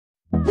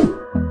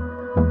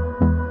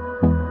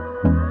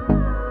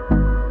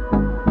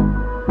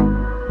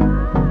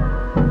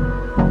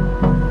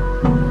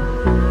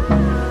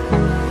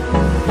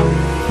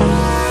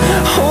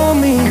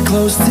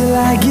till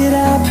I get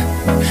up.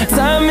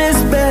 Time is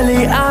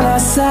barely on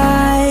our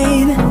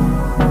side.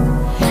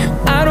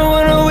 I don't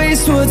wanna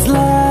waste what's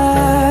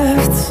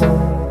left.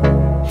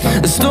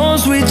 The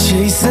storms we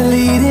chase are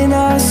leading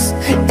us,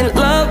 and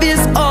love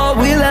is all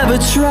we'll ever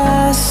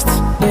trust.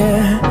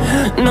 Yeah,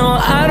 no,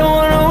 I don't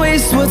wanna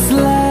waste what's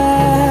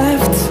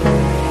left.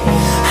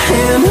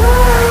 And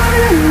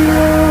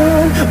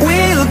on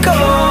we'll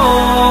go,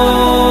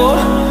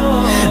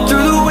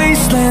 through the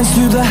wastelands,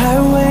 through the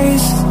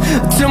highways,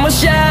 till my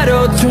shadow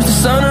turns to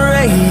sun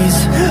rays.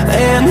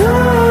 And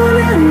on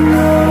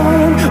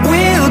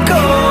we'll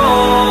go,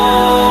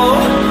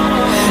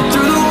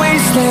 through the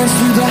wastelands,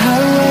 through the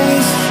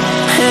highways,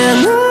 and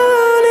on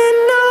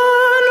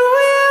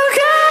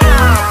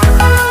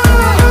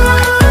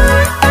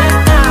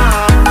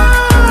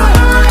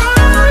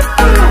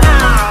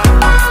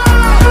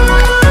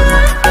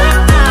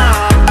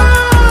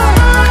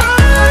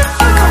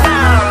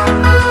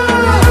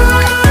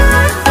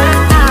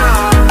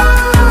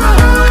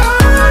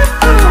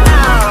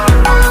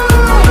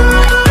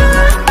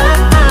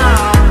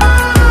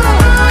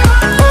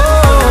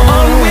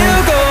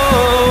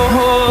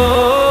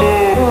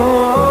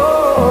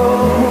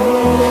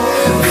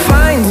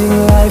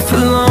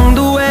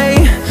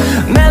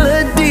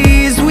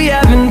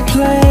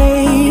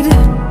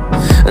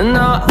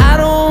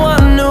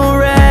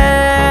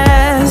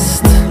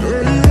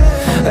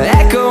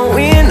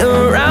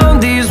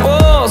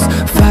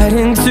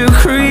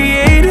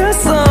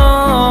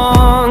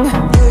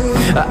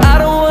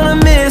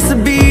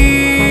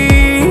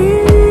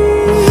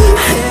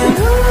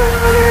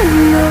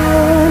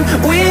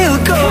we'll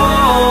go.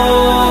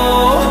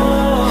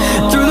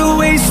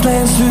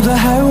 Through the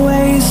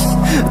highways,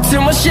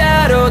 till my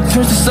shadow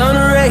turns to sun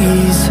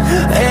rays.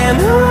 And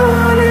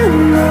on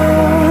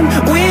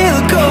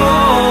we'll go,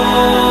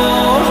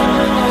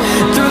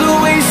 through the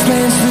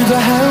wastelands, through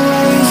the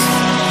highways,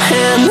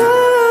 and on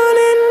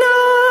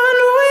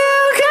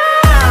we'll go.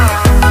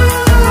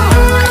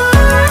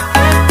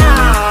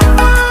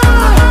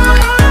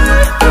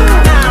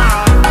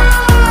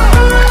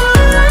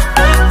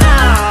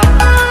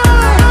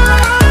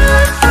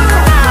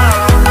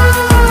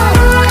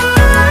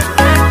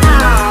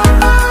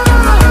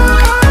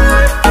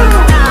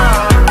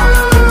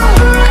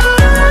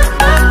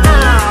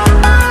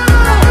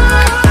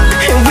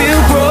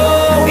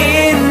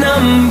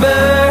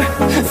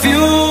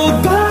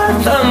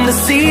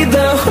 See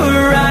the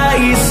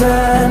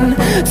horizon,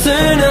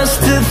 turn us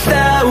to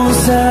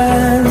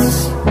thousands,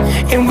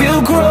 and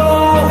we'll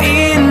grow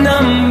in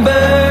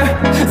number,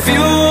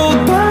 fueled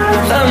by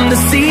them to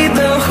see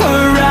the horizon.